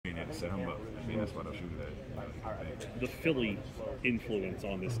set him up. I mean, that's what I'll shoot at. The Philly influence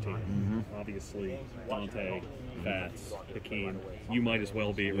on this team, obviously, Dante, Fats, Hakeem, you might as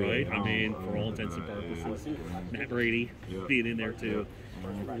well be, right? I mean, for all intents and purposes. Matt Brady being in there, too.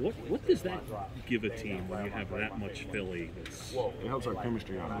 What does that give a team when you have that much Philly? It helps our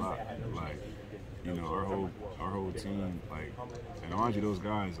chemistry out a lot. Like, you know, our whole team, like, and mind you, those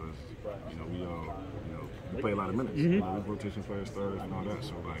guys, you know, we all, you know, we play a lot of minutes. You know, we rotation players, starters, and all that.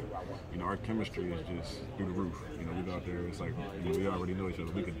 So, like, you know, our chemistry is just through the roof. You know, we go out there, it's like, you know, we already know each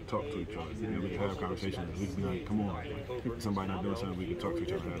other. We can talk to each other. You know, we can have conversations. We can be like, come on, if somebody not doing something, we can talk to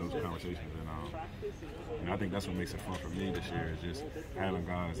each other and have those conversations. And I think that's what makes it fun for me this year is just having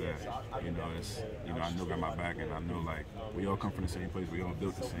guys that, you know, I know got my back, and I know, like, we all come from the same place. We all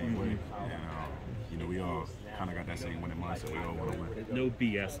built the same way. And, you know, we all kind of got that same winning mindset. We all want to win. No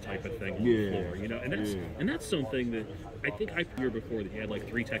BS type of thing on the floor, you know, and that's something that I think I heard before, that you had like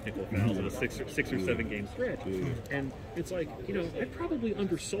 3 technical fouls in a six or 7 game stretch, and it's like, you know, I probably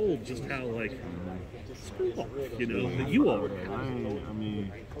undersold just how, like, screw off, you know, that you all were. I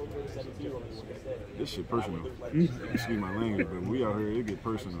mean, this shit personal. Excuse my language, but when we out here, it get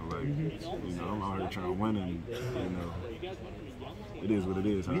personal. Like, you know, I'm out here trying to win, and you know, it is what it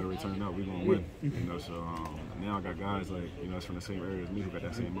is. However it turned out, we're gonna win. You know, so now I got guys like, you know, that's from the same area as me who got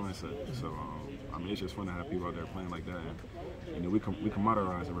that same mindset. So I mean, it's just fun to have people out there playing like that, and you know, we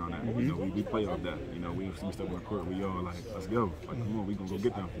camaraderise around that. You know, we play off that. You know, we step on the court, we all like, let's go. Like, come on, we gonna go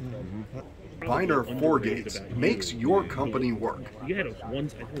get them. Binder Forgates makes your company work. You had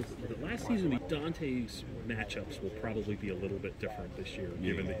the last season, Dante's matchups will probably be a little bit different this year,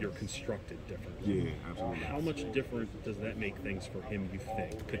 given that you're constructed different. Yeah, absolutely. How much different does that make things for him, you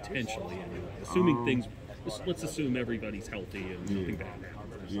think, potentially, anyway? Assuming things, let's assume everybody's healthy and nothing bad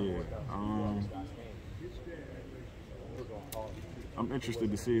happens. Yeah. I'm interested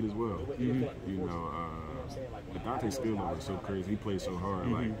to see it as well. You know, but Dante's skill level is so crazy. He plays so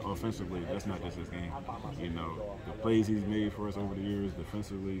hard. Like, offensively, that's not just his game. You know, the plays he's made for us over the years,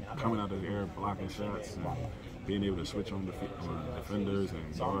 defensively, coming out of the air, blocking shots, and being able to switch on defenders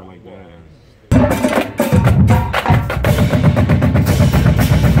and guard like that.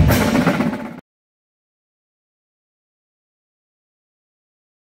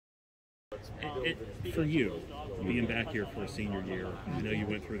 For you, being back here for a senior year, I know you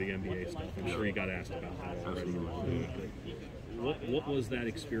went through the NBA stuff. I'm sure you got asked about that already. What was that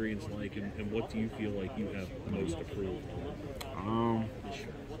experience like, and what do you feel like you have most improved on this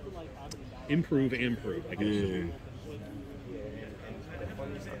year? Improve, I guess.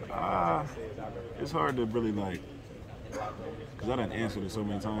 Yeah. It's hard to really, like, because I done answered it so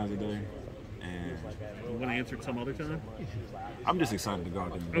many times a day. And you want to answer it some other time? I'm just excited to go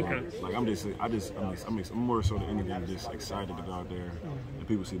out there. Okay. Like, I'm more so than anything just excited to go out there and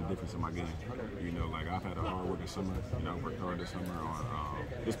people see the difference in my game. You know, like, I've had a hard working summer. You know, I worked hard this summer on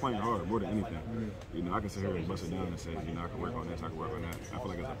just playing hard more than anything. You know, I can sit here and bust it down and say, you know, I can work on this, I can work on that. I feel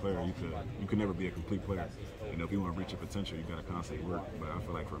like as a player, you can never be a complete player. You know, if you want to reach your potential, you got to constantly work. But I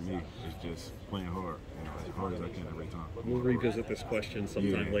feel like for me, it's just playing hard. You know, as hard as I can every time. We'll revisit this question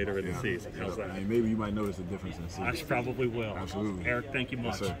sometime later in the season. How's that? I mean, maybe you might notice the difference in the season. I probably will. Absolutely. Eric, thank you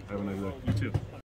much. Yes, sir. Have a nice day. You too.